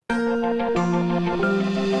The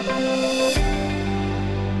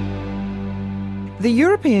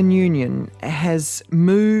European Union has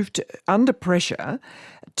moved under pressure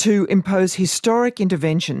to impose historic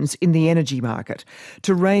interventions in the energy market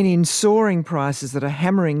to rein in soaring prices that are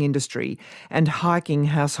hammering industry and hiking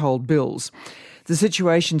household bills. The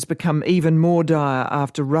situation's become even more dire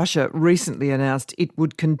after Russia recently announced it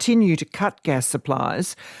would continue to cut gas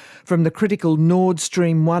supplies from the critical Nord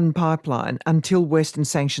Stream 1 pipeline until Western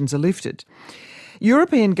sanctions are lifted.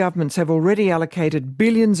 European governments have already allocated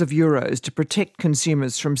billions of euros to protect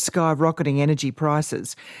consumers from skyrocketing energy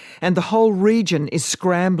prices, and the whole region is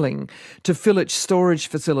scrambling to fill its storage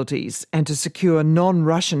facilities and to secure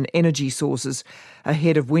non-Russian energy sources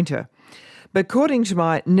ahead of winter. But according to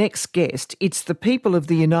my next guest, it's the people of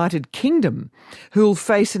the United Kingdom who'll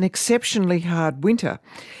face an exceptionally hard winter,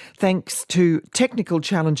 thanks to technical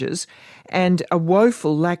challenges and a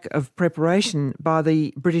woeful lack of preparation by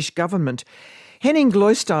the British government. Henning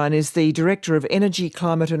Gloystein is the Director of Energy,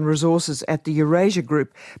 Climate and Resources at the Eurasia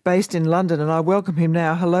Group, based in London, and I welcome him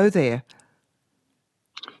now. Hello there.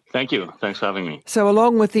 Thank you. Thanks for having me. So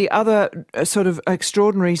along with the other sort of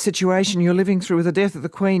extraordinary situation you're living through with the death of the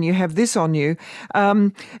Queen, you have this on you.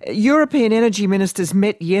 European energy ministers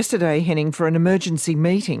met yesterday, Henning, for an emergency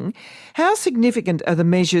meeting. How significant are the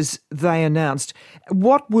measures they announced?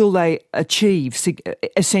 What will they achieve,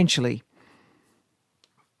 essentially?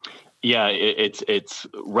 Yeah, it's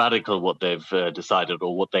radical what they've decided,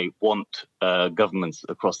 or what they want governments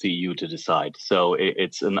across the EU to decide. So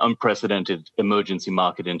it's an unprecedented emergency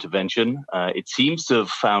market intervention. It seems to have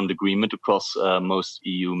found agreement across most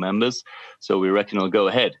EU members, so we reckon it'll go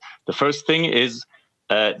ahead. The first thing is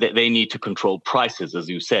that they need to control prices, as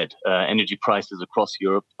you said. Energy prices across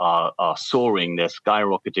Europe are soaring. They're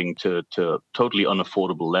skyrocketing to totally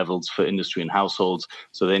unaffordable levels for industry and households,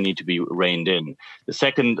 so they need to be reined in. The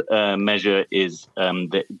second measure is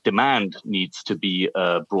that demand needs to be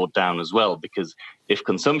brought down as well, because if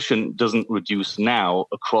consumption doesn't reduce now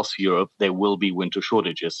across Europe, there will be winter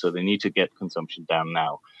shortages, so they need to get consumption down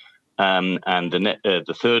now. And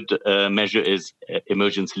the third measure is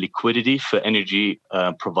emergency liquidity for energy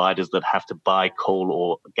providers that have to buy coal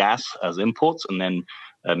or gas as imports and then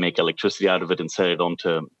make electricity out of it and sell it on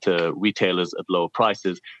to retailers at lower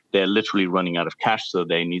prices. They're literally running out of cash, so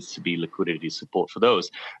there needs to be liquidity support for those.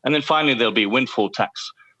 And then finally, there'll be a windfall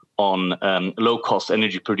tax on low-cost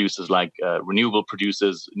energy producers like renewable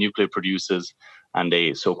producers, nuclear producers, and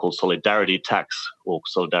a so-called solidarity tax or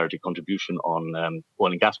solidarity contribution on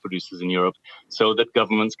oil and gas producers in Europe, so that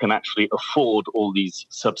governments can actually afford all these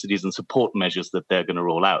subsidies and support measures that they're going to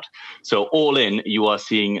roll out. So all in, you are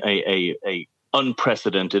seeing a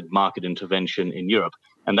unprecedented market intervention in Europe.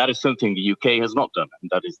 And that is something the UK has not done,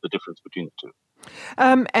 and that is the difference between the two.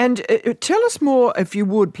 And tell us more, if you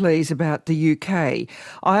would, please, about the UK.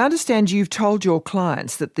 I understand you've told your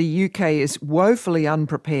clients that the UK is woefully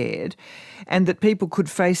unprepared and that people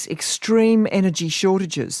could face extreme energy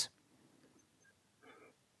shortages.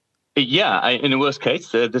 Yeah, in the worst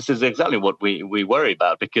case, this is exactly what we worry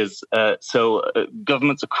about, because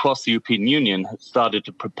governments across the European Union have started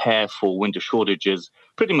to prepare for winter shortages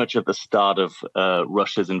pretty much at the start of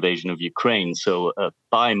Russia's invasion of Ukraine. So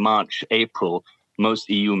by March, April, most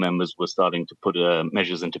EU members were starting to put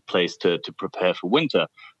measures into place to prepare for winter,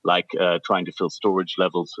 like trying to fill storage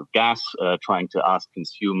levels of gas, trying to ask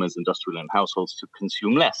consumers, industrial and households, to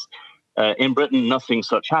consume less. In Britain, nothing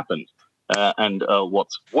such happened. And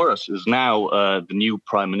what's worse is now the new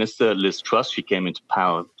Prime Minister, Liz Truss, she came into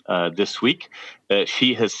power this week.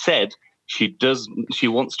 She has said she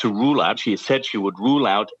wants to rule out, she said she would rule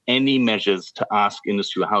out any measures to ask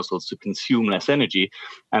industry or households to consume less energy.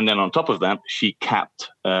 And then on top of that, she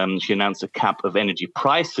announced a cap of energy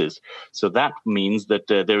prices. So that means that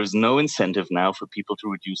there is no incentive now for people to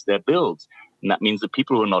reduce their bills. And that means that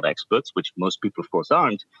people who are not experts, which most people, of course,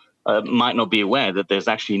 aren't, might not be aware that there's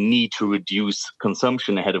actually need to reduce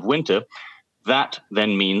consumption ahead of winter. That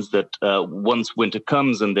then means that once winter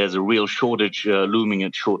comes and there's a real shortage looming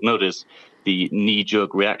at short notice, the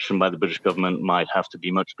knee-jerk reaction by the British government might have to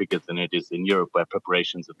be much bigger than it is in Europe, where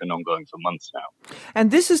preparations have been ongoing for months now.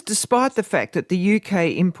 And this is despite the fact that the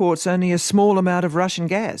UK imports only a small amount of Russian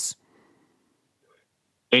gas.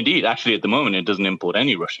 Indeed, actually, at the moment, it doesn't import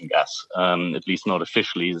any Russian gas, at least not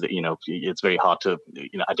officially. It's very hard to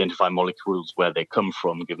identify molecules where they come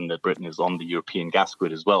from, given that Britain is on the European gas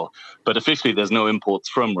grid as well. But officially, there's no imports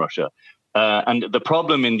from Russia. And the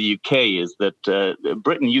problem in the UK is that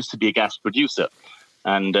Britain used to be a gas producer.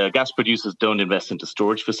 And gas producers don't invest into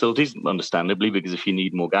storage facilities, understandably, because if you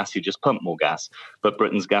need more gas, you just pump more gas. But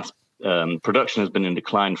Britain's gas production has been in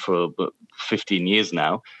decline for 15 years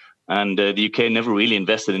now. And the UK never really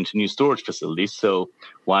invested into new storage facilities. So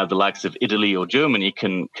while the likes of Italy or Germany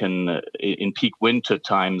can in peak winter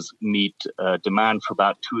times meet demand for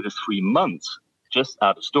about 2 to 3 months just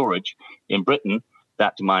out of storage, in Britain,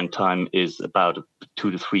 that demand time is about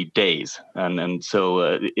 2 to 3 days. And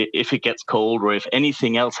so if it gets cold or if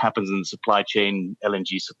anything else happens in the supply chain,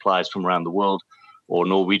 LNG supplies from around the world, or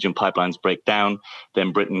Norwegian pipelines break down,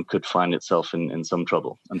 then Britain could find itself in some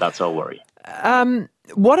trouble. And that's our worry.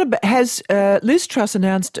 Has Liz Truss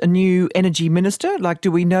announced a new energy minister? Do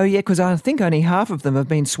we know yet? Because I think only half of them have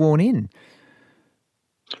been sworn in.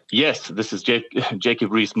 Yes, this is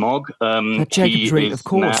Jacob Rees-Mogg. Jacob Rees, of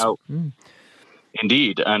course. Now,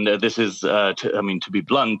 indeed, and this is, to be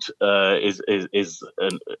blunt, is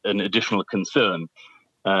an additional concern.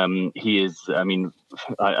 He is,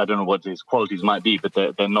 I don't know what his qualities might be, but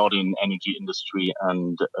they're not in energy industry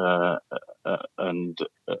and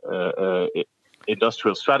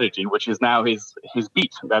industrial strategy, which is now his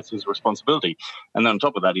beat. That's his responsibility. And then on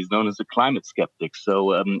top of that, he's known as a climate skeptic.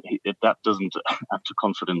 So that doesn't add to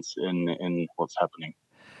confidence in what's happening.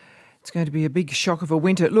 It's going to be a big shock of a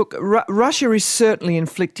winter. Look, Russia is certainly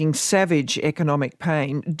inflicting savage economic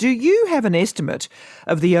pain. Do you have an estimate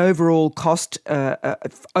of the overall cost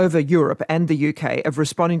over Europe and the UK of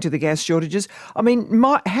responding to the gas shortages? I mean,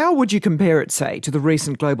 how would you compare it, say, to the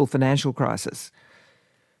recent global financial crisis?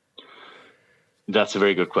 That's a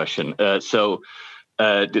very good question. It's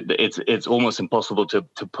almost impossible to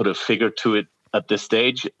put a figure to it at this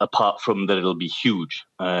stage, apart from that it'll be huge.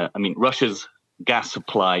 Russia's gas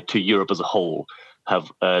supply to Europe as a whole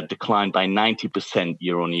have declined by 90%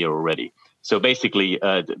 year on year already. So basically,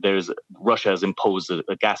 Russia has imposed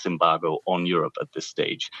a gas embargo on Europe at this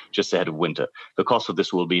stage, just ahead of winter. The cost of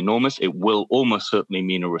this will be enormous. It will almost certainly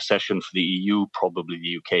mean a recession for the EU, probably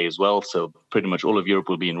the UK as well. So pretty much all of Europe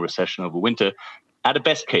will be in recession over winter, at a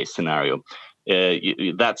best case scenario.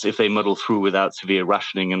 That's if they muddle through without severe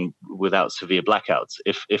rationing and without severe blackouts.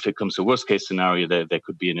 If it comes to worst case scenario, there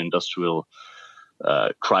could be an industrial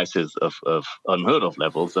crisis of unheard of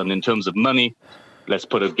levels. And in terms of money, let's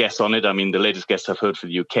put a guess on it. The latest guess I've heard for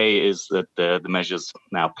the UK is that the measures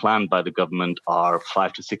now planned by the government are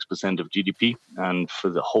 5 to 6% of GDP, and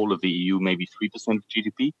for the whole of the EU, maybe 3% of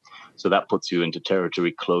GDP. So that puts you into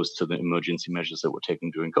territory close to the emergency measures that were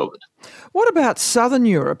taken during COVID. What about southern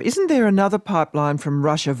Europe? Isn't there another pipeline from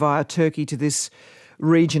Russia via Turkey to this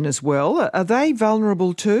region as well? Are they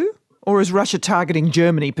vulnerable too? Or is Russia targeting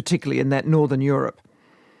Germany, particularly in that northern Europe?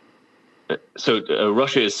 So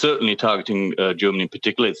Russia is certainly targeting Germany in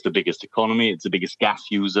particular. It's the biggest economy. It's the biggest gas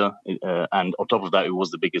user. And on top of that, it was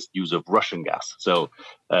the biggest user of Russian gas. So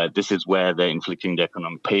this is where they're inflicting the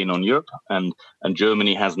economic pain on Europe. And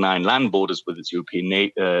Germany has 9 land borders with its European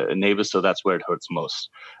neighbors, so that's where it hurts most.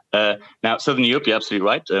 Now, southern Europe, you're absolutely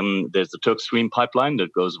right. There's the Turk Stream pipeline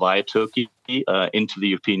that goes via Turkey into the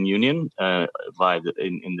European Union in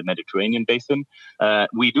the Mediterranean basin.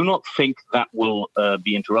 We do not think that will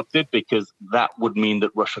be interrupted, because that would mean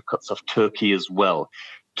that Russia cuts off Turkey as well.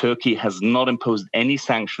 Turkey has not imposed any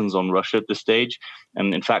sanctions on Russia at this stage.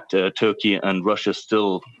 And in fact, Turkey and Russia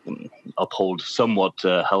still uphold somewhat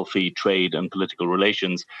healthy trade and political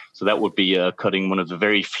relations. So that would be cutting one of the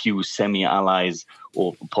very few semi-allies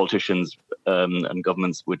or politicians and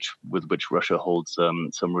governments with which Russia holds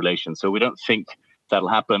some relations. So we don't think that'll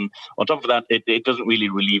happen. On top of that, it doesn't really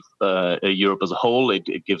relieve Europe as a whole.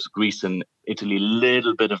 It gives Greece and Italy a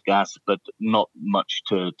little bit of gas, but not much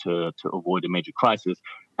to avoid a major crisis.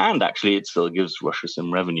 And actually, it still gives Russia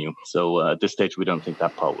some revenue. So at this stage, we don't think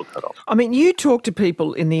that part will cut off. You talk to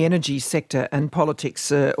people in the energy sector and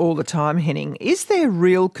politics all the time, Henning. Is there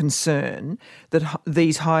real concern that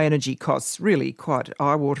these high energy costs, really quite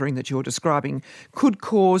eye-watering that you're describing, could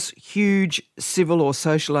cause huge civil or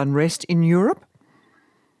social unrest in Europe?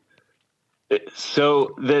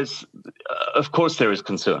 So of course there is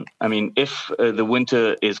concern. If the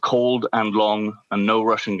winter is cold and long and no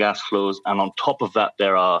Russian gas flows, and on top of that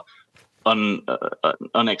there are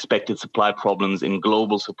unexpected supply problems in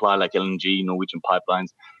global supply like LNG, Norwegian pipelines,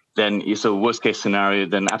 then so worst case scenario,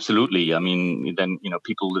 then absolutely. Then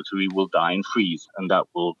people literally will die and freeze, and that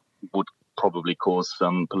would probably cause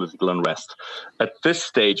some political unrest. At this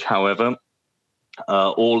stage, however,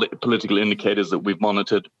 all political indicators that we've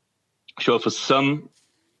monitored show for some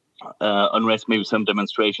unrest, maybe some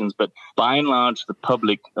demonstrations, but by and large, the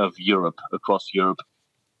public of Europe, across Europe,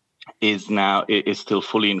 is still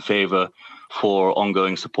fully in favour for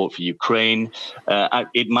ongoing support for Ukraine.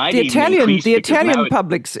 It might the Italian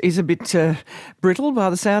public is a bit brittle by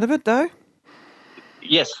the sound of it, though.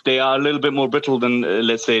 Yes, they are a little bit more brittle than,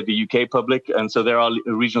 let's say, the UK public, and so there are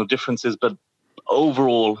regional differences. But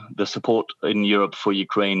overall, the support in Europe for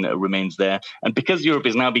Ukraine remains there. And because Europe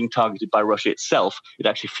is now being targeted by Russia itself, it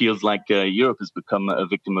actually feels like Europe has become a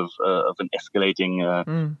victim of an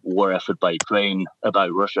escalating war effort by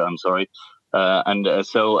Russia.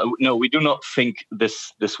 No, we do not think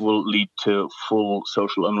this will lead to full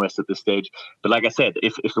social unrest at this stage. But like I said,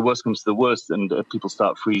 if the worst comes to the worst and people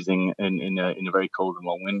start freezing in a very cold and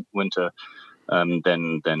long winter,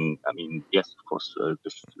 then I mean, yes, of course,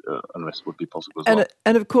 this unrest would be possible as well.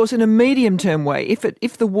 And of course, in a medium-term way,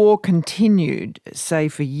 if the war continued, say,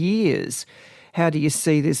 for years, how do you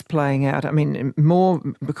see this playing out? I mean, more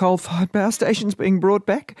coal-fired power stations being brought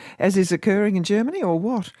back, as is occurring in Germany, or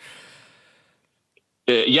what?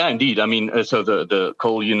 Yeah, indeed. I mean, so the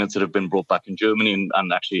coal units that have been brought back in Germany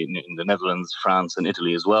and actually in the Netherlands, France and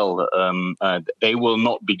Italy as well, they will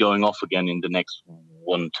not be going off again in the next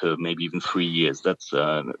 1 to maybe even 3 years. That's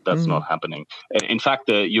not happening. In fact,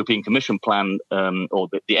 the European Commission plan, or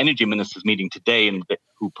the energy ministers meeting today, and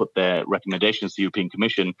who put their recommendations to the European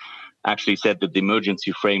Commission, actually said that the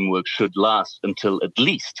emergency framework should last until at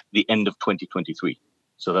least the end of 2023.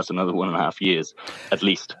 So that's another 1.5 years, at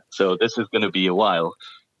least. So this is going to be a while.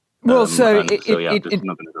 Well, this is not going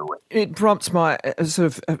to go away. It prompts my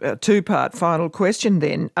sort of two-part final question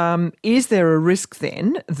then. Is there a risk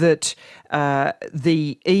then that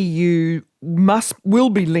the EU will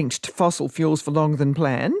be linked to fossil fuels for longer than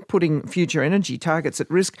planned, putting future energy targets at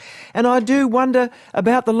risk? And I do wonder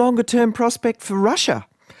about the longer-term prospect for Russia,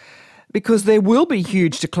 because there will be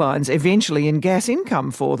huge declines eventually in gas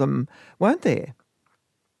income for them, won't there?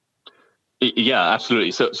 Yeah, absolutely.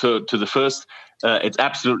 So to the first, it's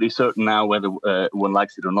absolutely certain now, whether one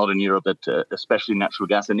likes it or not in Europe, that especially natural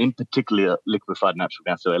gas, and in particular liquefied natural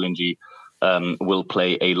gas, so LNG, will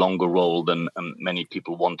play a longer role than many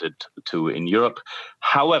people wanted to in Europe.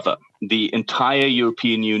 However, the entire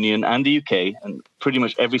European Union and the UK, and pretty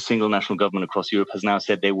much every single national government across Europe, has now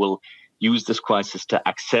said they will use this crisis to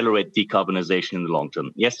accelerate decarbonization in the long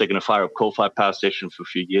term. Yes, they're going to fire up coal-fired power stations for a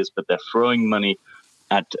few years, but they're throwing money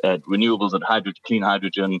at renewables, at clean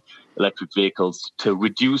hydrogen, electric vehicles, to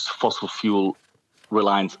reduce fossil fuel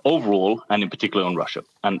reliance overall, and in particular on Russia.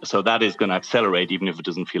 And so that is going to accelerate, even if it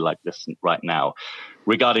doesn't feel like this right now.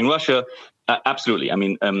 Regarding Russia, absolutely. I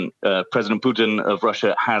mean, President Putin of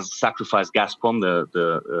Russia has sacrificed Gazprom,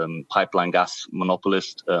 the pipeline gas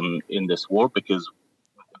monopolist, in this war, because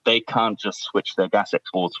they can't just switch their gas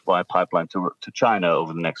exports via pipeline to China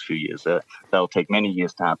over the next few years. That'll take many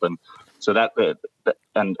years to happen. So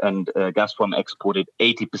Gazprom exported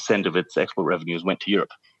 80% of its export revenues went to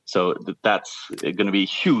Europe. So that's going to be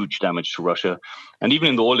huge damage to Russia. And even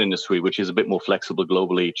in the oil industry, which is a bit more flexible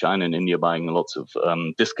globally, China and India buying lots of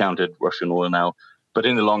discounted Russian oil now. But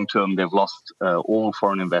in the long term, they've lost all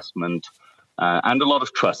foreign investment and a lot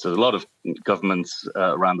of trust. There's a lot of governments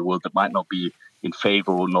around the world that might not be in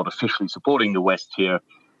favor or not officially supporting the West here,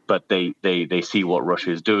 but they see what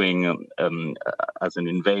Russia is doing as an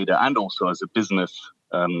invader and also as a business,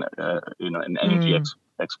 an energy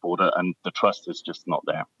exporter, and the trust is just not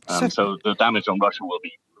there. So the damage on Russia will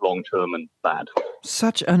be long-term and bad.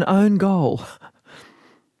 Such an own goal.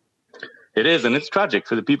 It is, and it's tragic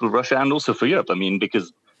for the people of Russia and also for Europe. I mean,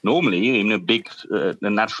 because normally, a big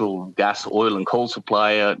natural gas, oil, and coal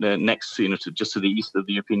supplier next, just to the east of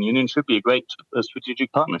the European Union should be a great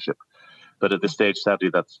strategic partnership. But at this stage, sadly,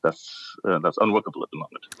 that's unworkable at the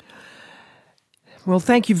moment. Well,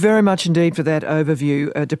 thank you very much indeed for that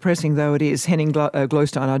overview, depressing though it is. Henning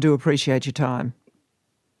Glostine, I do appreciate your time.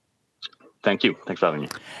 Thank you. Thanks for having me.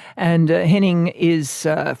 And Henning is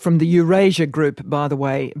from the Eurasia Group, by the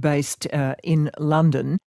way, based in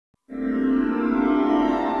London.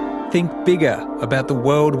 Think bigger about the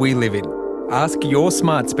world we live in. Ask your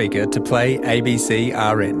smart speaker to play ABC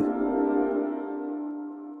RN.